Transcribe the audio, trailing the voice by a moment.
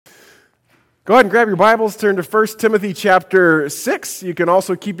Go ahead and grab your Bibles, turn to 1 Timothy chapter 6. You can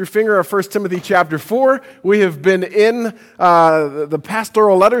also keep your finger on 1 Timothy chapter 4. We have been in the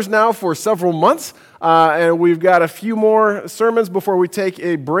pastoral letters now for several months, and we've got a few more sermons before we take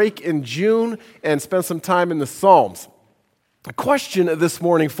a break in June and spend some time in the Psalms. The question this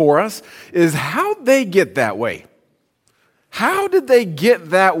morning for us is, how'd they get that way? How did they get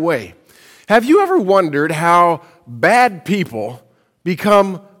that way? Have you ever wondered how bad people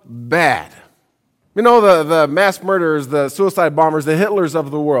become bad? You know, the mass murderers, the suicide bombers, the Hitlers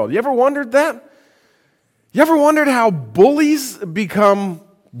of the world. You ever wondered that? You ever wondered how bullies become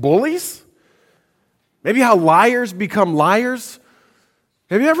bullies? Maybe how liars become liars?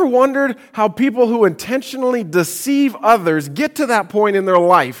 Have you ever wondered how people who intentionally deceive others get to that point in their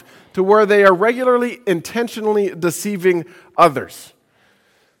life to where they are regularly intentionally deceiving others?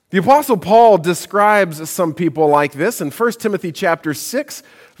 The Apostle Paul describes some people like this in 1 Timothy chapter 6,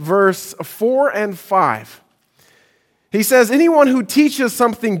 verse 4 and 5. He says, "Anyone who teaches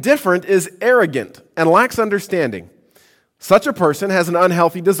something different is arrogant and lacks understanding. Such a person has an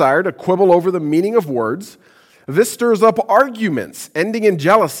unhealthy desire to quibble over the meaning of words. This stirs up arguments, ending in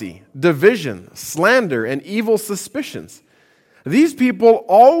jealousy, division, slander, and evil suspicions. These people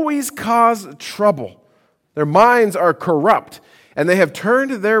always cause trouble. Their minds are corrupt, and they have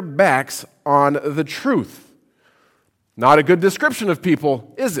turned their backs on the truth." Not a good description of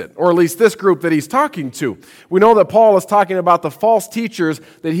people, is it? Or at least this group that he's talking to. We know that Paul is talking about the false teachers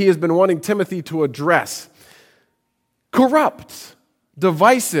that he has been wanting Timothy to address. Corrupt,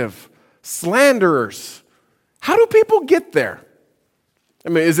 divisive, slanderers. How do people get there? I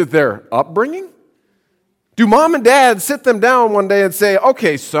mean, is it their upbringing? Do mom and dad sit them down one day and say,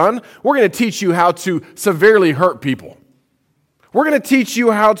 "Okay, son, we're going to teach you how to severely hurt people. We're going to teach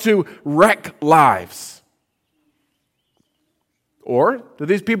you how to wreck lives"? Or do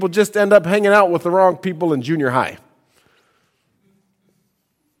these people just end up hanging out with the wrong people in junior high?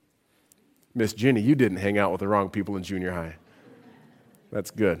 Miss Jenny, you didn't hang out with the wrong people in junior high.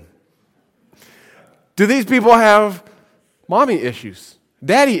 That's good. Do these people have mommy issues,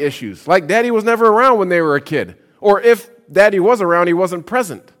 daddy issues, like daddy was never around when they were a kid? Or if daddy was around, he wasn't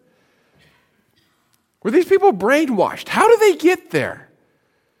present? Were these people brainwashed? How do they get there?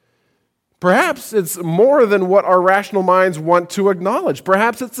 Perhaps it's more than what our rational minds want to acknowledge.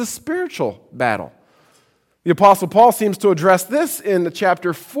 Perhaps it's a spiritual battle. The Apostle Paul seems to address this in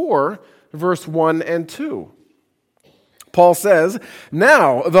chapter 4, verse 1 and 2. Paul says,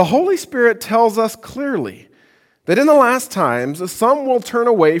 "Now the Holy Spirit tells us clearly that in the last times some will turn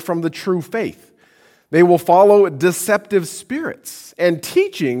away from the true faith. They will follow deceptive spirits and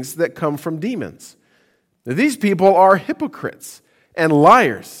teachings that come from demons. These people are hypocrites and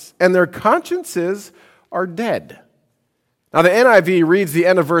liars, and their consciences are dead." Now, the NIV reads the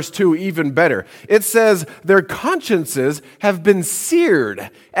end of verse 2 even better. It says, "Their consciences have been seared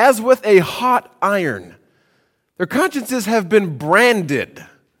as with a hot iron." Their consciences have been branded.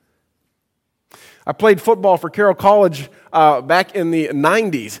 I played football for Carroll College back in the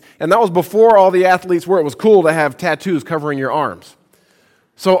 90s, and that was before all the athletes where it was cool to have tattoos covering your arms.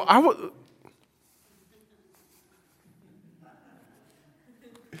 So I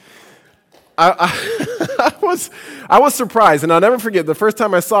was surprised, and I'll never forget the first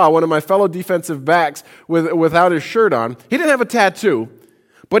time I saw one of my fellow defensive backs without his shirt on. He didn't have a tattoo,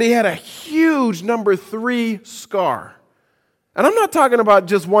 but he had a huge number 3 scar. And I'm not talking about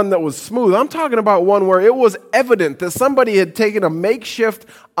just one that was smooth. I'm talking about one where it was evident that somebody had taken a makeshift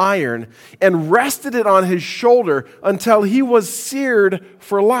iron and rested it on his shoulder until he was seared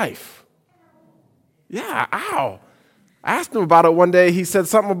for life. Yeah, ow. I asked him about it one day. He said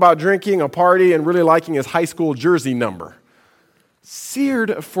something about drinking, a party, and really liking his high school jersey number.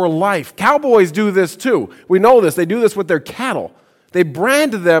 Seared for life. Cowboys do this too. We know this. They do this with their cattle. They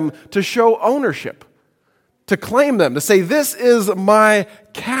brand them to show ownership, to claim them, to say, "This is my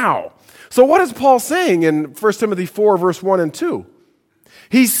cow." So what is Paul saying in 1 Timothy 4, verse 1 and 2?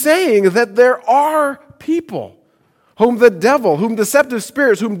 He's saying that there are people whom the devil, whom deceptive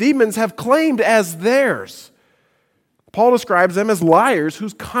spirits, whom demons have claimed as theirs. Paul describes them as liars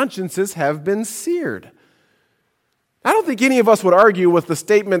whose consciences have been seared. I don't think any of us would argue with the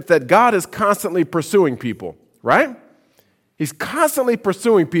statement that God is constantly pursuing people, right? He's constantly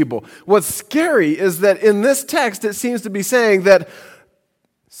pursuing people. What's scary is that in this text, it seems to be saying that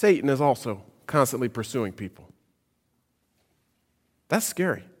Satan is also constantly pursuing people. That's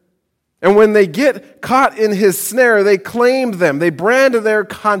scary. And when they get caught in his snare, they claim them. They brand their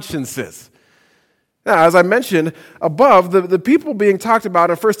consciences. Now, as I mentioned above, the people being talked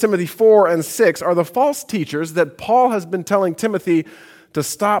about in 1 Timothy 4 and 6 are the false teachers that Paul has been telling Timothy to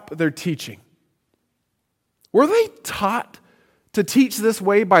stop their teaching. Were they taught to teach this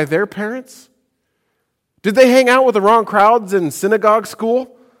way by their parents? Did they hang out with the wrong crowds in synagogue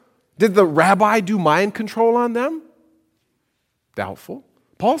school? Did the rabbi do mind control on them? Doubtful.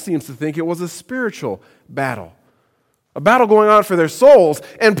 Paul seems to think it was a spiritual battle, a battle going on for their souls.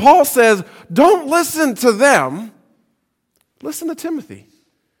 And Paul says, don't listen to them. Listen to Timothy.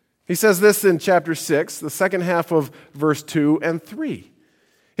 He says this in chapter 6, the second half of verse 2 and 3.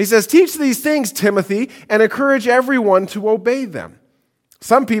 He says, teach these things, Timothy, and encourage everyone to obey them.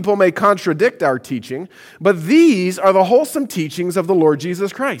 Some people may contradict our teaching, but these are the wholesome teachings of the Lord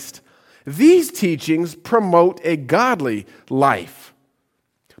Jesus Christ. These teachings promote a godly life.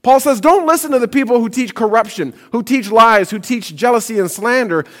 Paul says, don't listen to the people who teach corruption, who teach lies, who teach jealousy and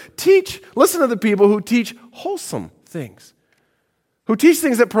slander. Listen to the people who teach wholesome things, who teach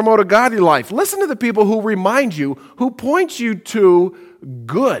things that promote a godly life. Listen to the people who remind you, who point you to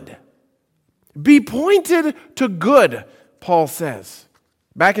good. Be pointed to good, Paul says.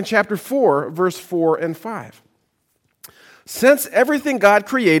 Back in chapter 4, verse 4 and 5. Since everything God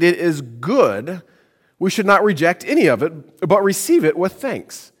created is good, we should not reject any of it, but receive it with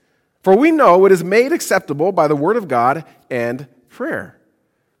thanks. For we know it is made acceptable by the word of God and prayer.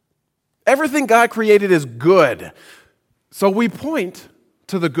 Everything God created is good. So we point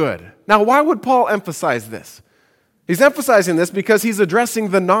to the good. Now, why would Paul emphasize this? He's emphasizing this because he's addressing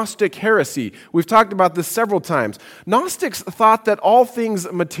the Gnostic heresy. We've talked about this several times. Gnostics thought that all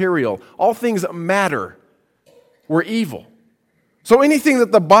things material, all things matter, were evil. So anything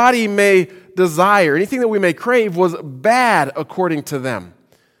that the body may desire, anything that we may crave was bad according to them.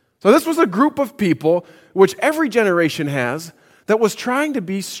 So this was a group of people, which every generation has, that was trying to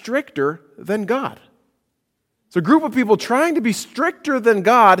be stricter than God. It's a group of people trying to be stricter than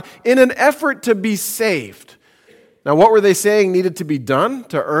God in an effort to be saved. Now, what were they saying needed to be done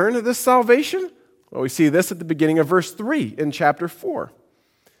to earn this salvation? Well, we see this at the beginning of verse 3 in chapter 4.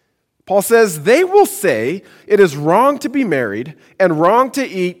 Paul says, they will say it is wrong to be married and wrong to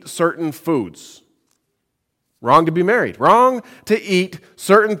eat certain foods. Wrong to be married, wrong to eat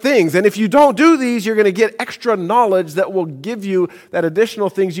certain things. And if you don't do these, you're going to get extra knowledge that will give you that additional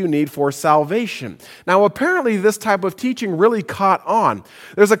things you need for salvation. Now, apparently, this type of teaching really caught on.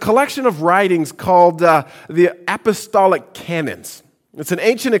 There's a collection of writings called the Apostolic Canons. It's an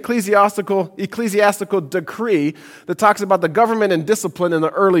ancient ecclesiastical decree that talks about the government and discipline in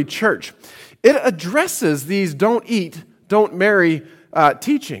the early church. It addresses these don't eat, don't marry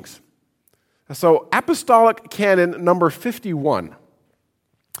teachings. So, Apostolic Canon number 51.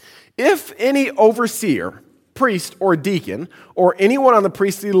 If any overseer, priest, or deacon, or anyone on the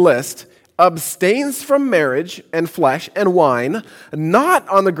priestly list abstains from marriage and flesh and wine, not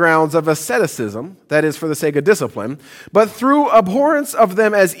on the grounds of asceticism, that is for the sake of discipline, but through abhorrence of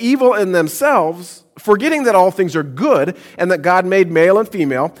them as evil in themselves, forgetting that all things are good and that God made male and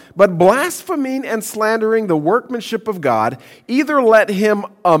female, but blaspheming and slandering the workmanship of God, either let him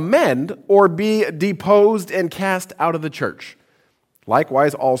amend or be deposed and cast out of the church.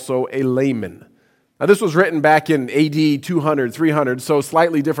 Likewise also a layman. Now, this was written back in AD 200, 300, so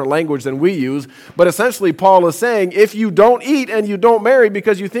slightly different language than we use. But essentially, Paul is saying, if you don't eat and you don't marry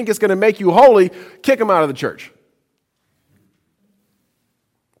because you think it's going to make you holy, kick them out of the church.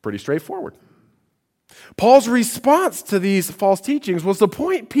 Pretty straightforward. Paul's response to these false teachings was to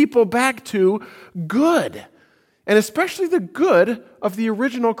point people back to good, and especially the good of the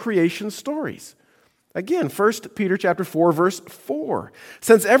original creation stories. Again, 1 Peter chapter 4, verse 4.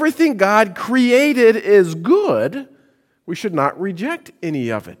 Since everything God created is good, we should not reject any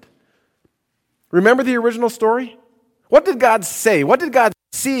of it. Remember the original story? What did God say? What did God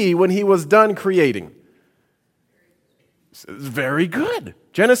see when he was done creating? It's very good.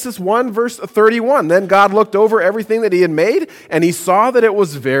 Genesis 1, verse 31. Then God looked over everything that he had made, and he saw that it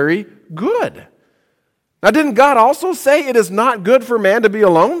was very good. Now, didn't God also say it is not good for man to be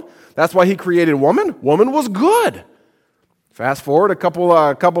alone? That's why he created woman. Woman was good. Fast forward a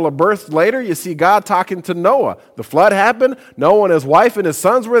couple of births later, you see God talking to Noah. The flood happened. Noah and his wife and his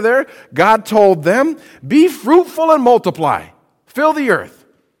sons were there. God told them, be fruitful and multiply. Fill the earth.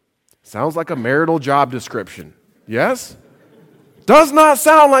 Sounds like a marital job description. Yes? Does not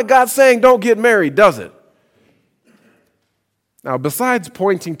sound like God saying don't get married, does it? Now, besides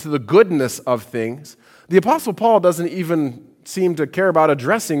pointing to the goodness of things, the Apostle Paul doesn't even seem to care about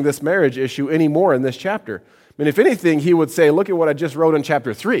addressing this marriage issue anymore in this chapter. I mean, if anything, he would say, look at what I just wrote in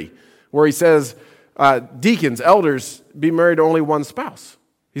chapter 3, where he says, deacons, elders, be married to only one spouse.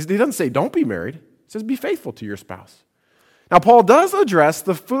 He doesn't say don't be married. He says be faithful to your spouse. Now, Paul does address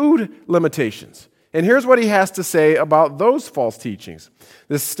the food limitations. And here's what he has to say about those false teachings.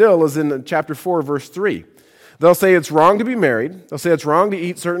 This still is in chapter 4, verse 3. They'll say it's wrong to be married. They'll say it's wrong to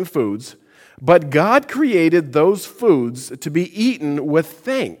eat certain foods. But God created those foods to be eaten with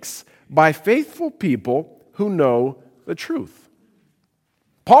thanks by faithful people who know the truth.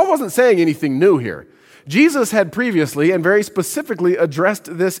 Paul wasn't saying anything new here. Jesus had previously and very specifically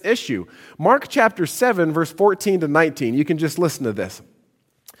addressed this issue. Mark chapter 7, verse 14 to 19. You can just listen to this.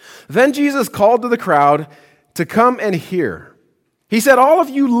 Then Jesus called to the crowd to come and hear. He said, all of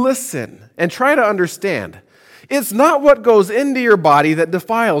you listen and try to understand. It's not what goes into your body that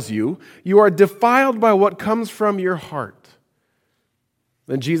defiles you. You are defiled by what comes from your heart.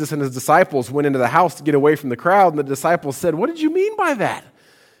 Then Jesus and his disciples went into the house to get away from the crowd, and the disciples said, what did you mean by that?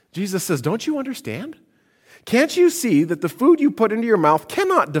 Jesus says, don't you understand? Can't you see that the food you put into your mouth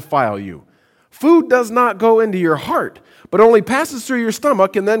cannot defile you? Food does not go into your heart, but only passes through your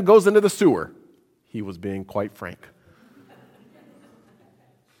stomach and then goes into the sewer. He was being quite frank.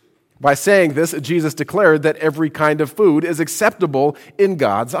 By saying this, Jesus declared that every kind of food is acceptable in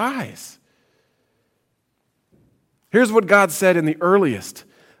God's eyes. Here's what God said in the earliest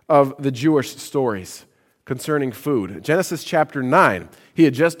of the Jewish stories concerning food. Genesis chapter 9. He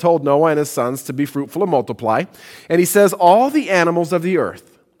had just told Noah and his sons to be fruitful and multiply. And he says, all the animals of the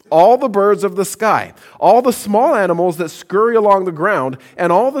earth, all the birds of the sky, all the small animals that scurry along the ground,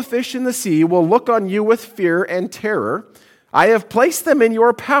 and all the fish in the sea will look on you with fear and terror. I have placed them in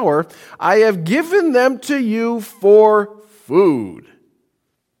your power. I have given them to you for food,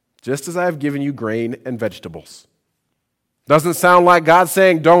 just as I have given you grain and vegetables. Doesn't sound like God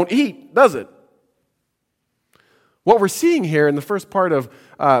saying don't eat, does it? What we're seeing here in the first part of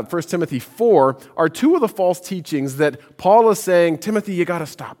 1 Timothy 4 are two of the false teachings that Paul is saying, Timothy, you got to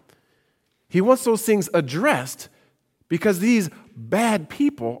stop. He wants those things addressed because these bad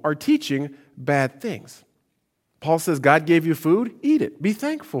people are teaching bad things. Paul says, God gave you food, eat it. Be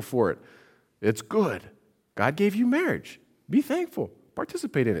thankful for it. It's good. God gave you marriage. Be thankful.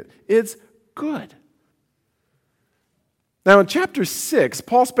 Participate in it. It's good. Now, in chapter 6,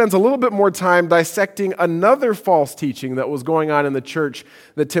 Paul spends a little bit more time dissecting another false teaching that was going on in the church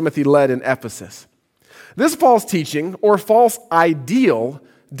that Timothy led in Ephesus. This false teaching, or false ideal,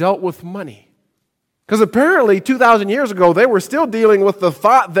 dealt with money. Because apparently, 2,000 years ago, they were still dealing with the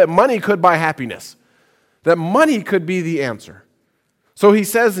thought that money could buy happiness, that money could be the answer. So he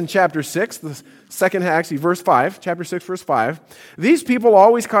says in chapter 6, the second, actually verse 5, chapter 6, verse 5, these people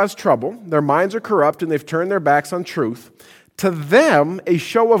always cause trouble. Their minds are corrupt and they've turned their backs on truth. To them, a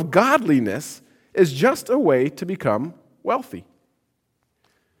show of godliness is just a way to become wealthy.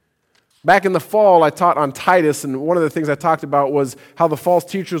 Back in the fall, I taught on Titus, and one of the things I talked about was how the false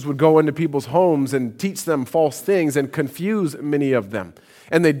teachers would go into people's homes and teach them false things and confuse many of them.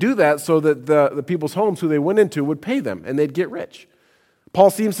 And they do that so that the people's homes who they went into would pay them and they'd get rich. Paul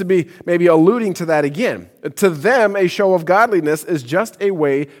seems to be maybe alluding to that again. To them, a show of godliness is just a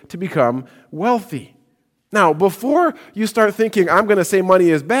way to become wealthy. Now, before you start thinking, I'm going to say money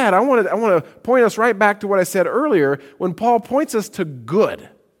is bad, I want to point us right back to what I said earlier when Paul points us to good.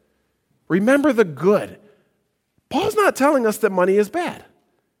 Remember the good. Paul's not telling us that money is bad.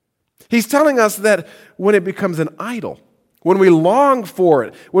 He's telling us that when it becomes an idol, when we long for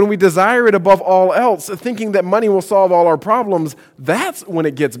it, when we desire it above all else, thinking that money will solve all our problems, that's when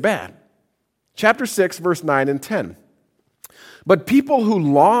it gets bad. Chapter 6, verse 9 and 10. But people who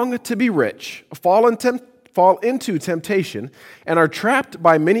long to be rich fall into temptation and are trapped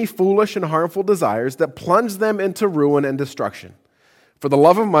by many foolish and harmful desires that plunge them into ruin and destruction. For the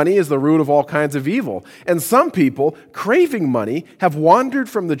love of money is the root of all kinds of evil, and some people, craving money, have wandered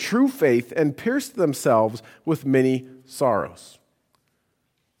from the true faith and pierced themselves with many sorrows.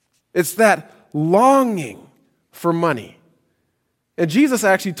 It's that longing for money. And Jesus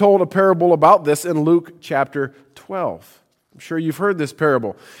actually told a parable about this in Luke chapter 12. I'm sure you've heard this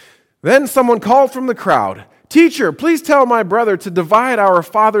parable. Then someone called from the crowd, "Teacher, please tell my brother to divide our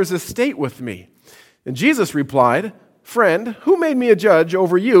father's estate with me." And Jesus replied, "Friend, who made me a judge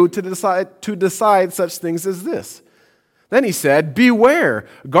over you to decide such things as this?" Then he said, "Beware,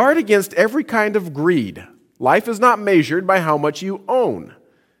 guard against every kind of greed. Life is not measured by how much you own."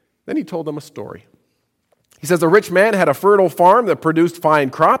 Then he told them a story. He says, "A rich man had a fertile farm that produced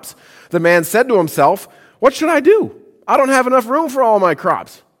fine crops. The man said to himself, 'What should I do? I don't have enough room for all my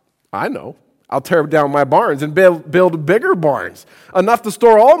crops.' I know. I'll tear down my barns and build bigger barns, enough to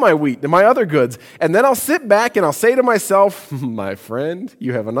store all my wheat and my other goods. And then I'll sit back and I'll say to myself, 'My friend,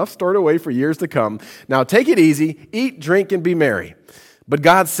 you have enough stored away for years to come. Now take it easy, eat, drink, and be merry.' But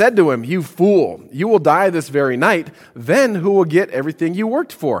God said to him, 'You fool, you will die this very night. Then who will get everything you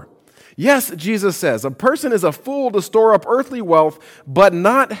worked for?' Yes," Jesus says, "a person is a fool to store up earthly wealth, but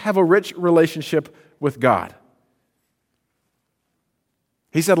not have a rich relationship with God."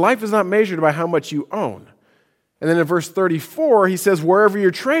 He said, life is not measured by how much you own. And then in verse 34, he says, wherever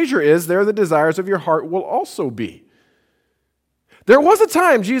your treasure is, there the desires of your heart will also be. There was a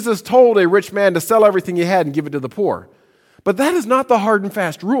time Jesus told a rich man to sell everything he had and give it to the poor. But that is not the hard and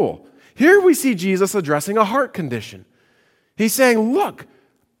fast rule. Here we see Jesus addressing a heart condition. He's saying, look,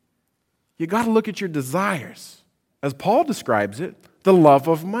 you got to look at your desires. As Paul describes it, the love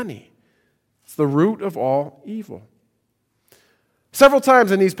of money. It's the root of all evil. Several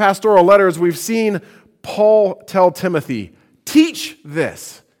times in these pastoral letters, we've seen Paul tell Timothy, teach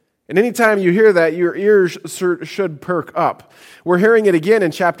this. And anytime you hear that, your ears should perk up. We're hearing it again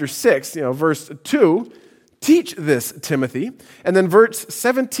in chapter 6, verse 2. Teach this, Timothy. And then verse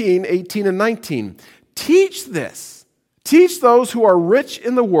 17, 18, and 19. Teach this. Teach those who are rich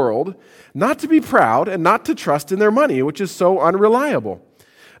in the world not to be proud and not to trust in their money, which is so unreliable.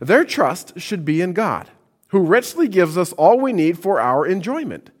 Their trust should be in God, who richly gives us all we need for our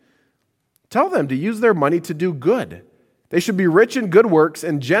enjoyment. Tell them to use their money to do good. They should be rich in good works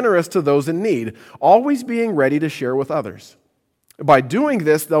and generous to those in need, always being ready to share with others. By doing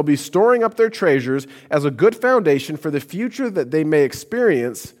this, they'll be storing up their treasures as a good foundation for the future that they may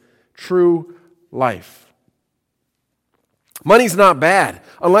experience true life. Money's not bad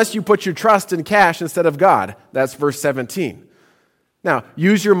unless you put your trust in cash instead of God. That's verse 17. Now,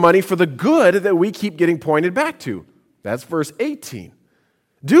 use your money for the good that we keep getting pointed back to. That's verse 18.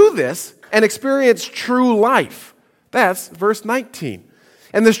 Do this and experience true life. That's verse 19.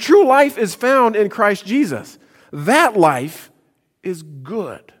 And this true life is found in Christ Jesus. That life is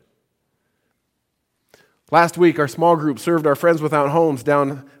good. Last week, our small group served our Friends Without Homes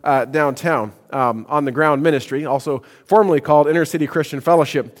downtown on the ground ministry, also formerly called Inner City Christian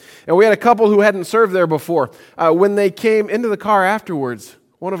Fellowship. And we had a couple who hadn't served there before. When they came into the car afterwards,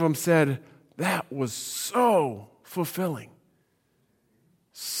 one of them said, that was so fulfilling.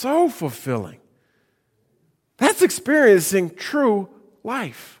 So fulfilling. That's experiencing true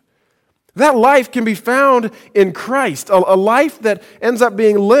life. That life can be found in Christ, a life that ends up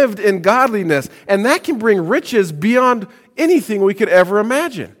being lived in godliness, and that can bring riches beyond anything we could ever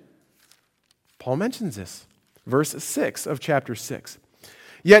imagine. Paul mentions this, verse 6 of chapter 6.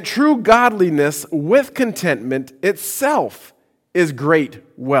 Yet true godliness with contentment itself is great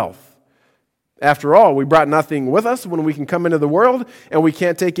wealth. After all, we brought nothing with us when we can come into the world, and we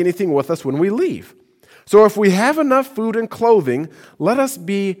can't take anything with us when we leave. So if we have enough food and clothing, let us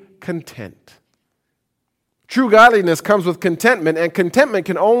be content. True godliness comes with contentment, and contentment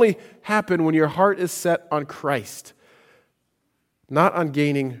can only happen when your heart is set on Christ, not on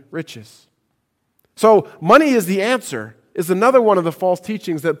gaining riches. So money is the answer is another one of the false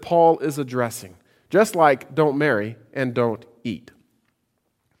teachings that Paul is addressing, just like don't marry and don't eat.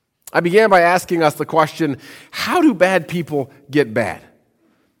 I began by asking us the question, how do bad people get bad?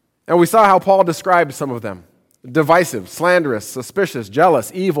 And we saw how Paul described some of them. Divisive, slanderous, suspicious,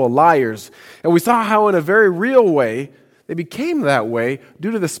 jealous, evil, liars. And we saw how in a very real way they became that way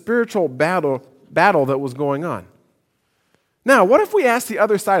due to the spiritual battle that was going on. Now, what if we ask the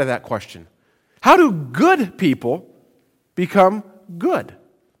other side of that question? How do good people become good?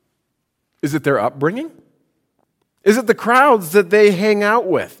 Is it their upbringing? Is it the crowds that they hang out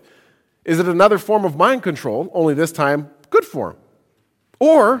with? Is it another form of mind control, only this time good form?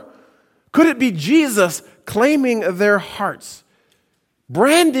 Or could it be Jesus claiming their hearts,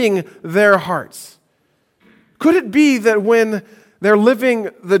 branding their hearts? Could it be that when they're living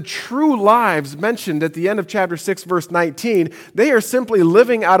the true lives mentioned at the end of chapter 6, verse 19, they are simply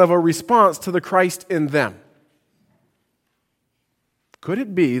living out of a response to the Christ in them? Could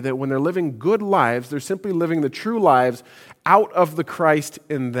it be that when they're living good lives, they're simply living the true lives out of the Christ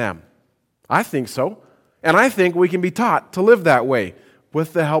in them? I think so. And I think we can be taught to live that way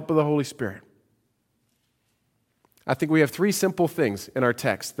with the help of the Holy Spirit. I think we have 3 simple things in our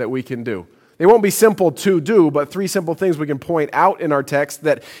text that we can do. They won't be simple to do, but 3 simple things we can point out in our text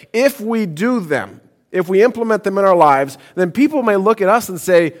that if we do them, if we implement them in our lives, then people may look at us and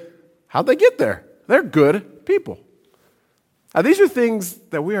say, how'd they get there? They're good people. Now, these are things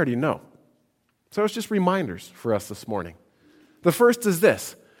that we already know. So it's just reminders for us this morning. The first is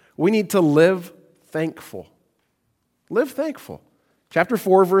this. We need to live thankful. Live thankful. Chapter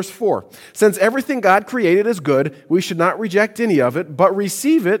 4, verse 4. Since everything God created is good, we should not reject any of it, but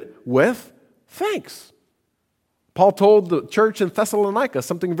receive it with thanks. Paul told the church in Thessalonica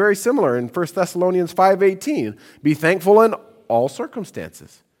something very similar in 1 Thessalonians 5:18. Be thankful in all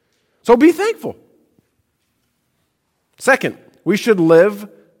circumstances. So be thankful. Second, we should live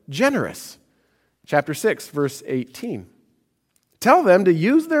generous. Chapter 6, verse 18. Tell them to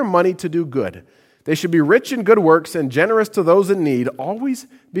use their money to do good. They should be rich in good works and generous to those in need, always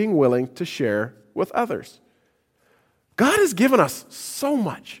being willing to share with others. God has given us so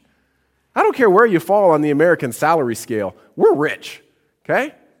much. I don't care where you fall on the American salary scale. We're rich,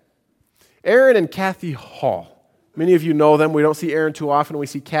 okay? Aaron and Kathy Hall. Many of you know them. We don't see Aaron too often. We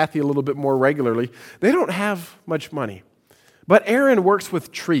see Kathy a little bit more regularly. They don't have much money. But Aaron works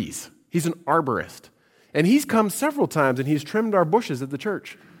with trees. He's an arborist. And he's come several times and he's trimmed our bushes at the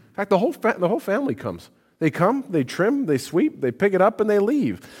church. In fact, the whole family comes. They come, they trim, they sweep, they pick it up, and they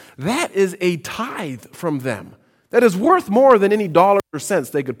leave. That is a tithe from them. That is worth more than any dollars or cents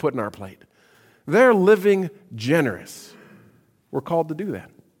they could put in our plate. They're living generous. We're called to do that.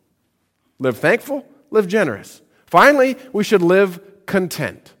 Live thankful, live generous. Finally, we should live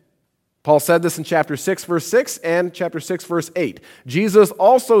content. Paul said this in chapter 6, verse 6 and chapter 6, verse 8. Jesus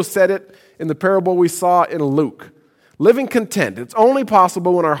also said it in the parable we saw in Luke. Living content, it's only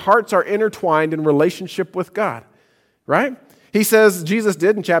possible when our hearts are intertwined in relationship with God, right? He says, Jesus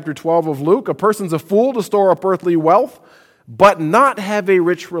did in chapter 12 of Luke, a person's a fool to store up earthly wealth, but not have a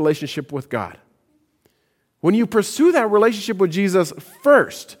rich relationship with God. When you pursue that relationship with Jesus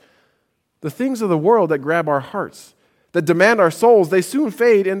first, the things of the world that grab our hearts, that demand our souls, they soon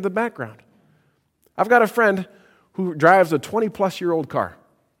fade into the background. I've got a friend who drives a 20-plus-year-old car.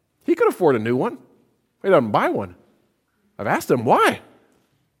 He could afford a new one. He doesn't buy one. I've asked him, why?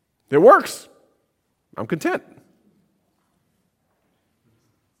 It works. I'm content.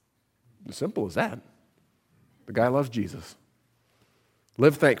 As simple as that. The guy loves Jesus.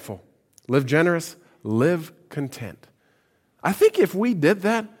 Live thankful. Live generous. Live content. I think if we did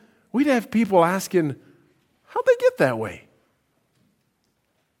that, we'd have people asking, how'd they get that way?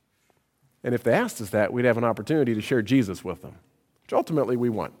 And if they asked us that, we'd have an opportunity to share Jesus with them, which ultimately we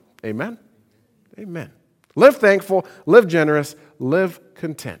want. Amen? Amen. Live thankful, live generous, live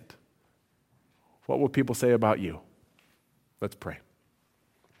content. What will people say about you? Let's pray.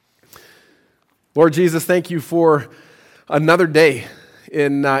 Lord Jesus, thank you for another day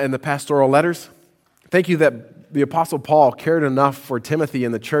in the pastoral letters. Thank you that the Apostle Paul cared enough for Timothy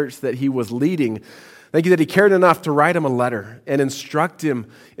in the church that he was leading. Thank you that he cared enough to write him a letter and instruct him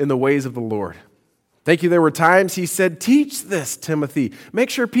in the ways of the Lord. Thank you there were times he said, teach this, Timothy. Make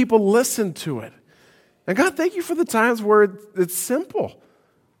sure people listen to it. And God, thank you for the times where it's simple.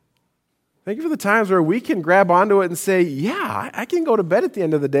 Thank you for the times where we can grab onto it and say, yeah, I can go to bed at the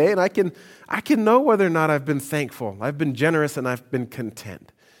end of the day and I can know whether or not I've been thankful, I've been generous, and I've been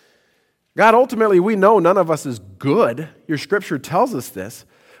content. God, ultimately, we know none of us is good. Your scripture tells us this.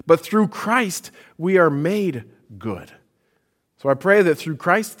 But through Christ, we are made good. So I pray that through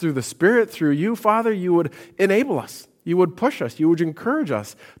Christ, through the Spirit, through you, Father, you would enable us. You would push us. You would encourage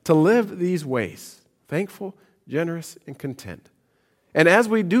us to live these ways. Thankful, generous, and content. And as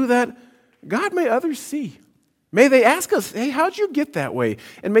we do that, God, may others see. May they ask us, hey, how'd you get that way?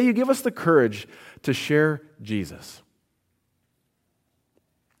 And may you give us the courage to share Jesus.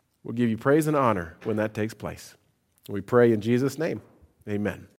 We'll give you praise and honor when that takes place. We pray in Jesus' name. Amen.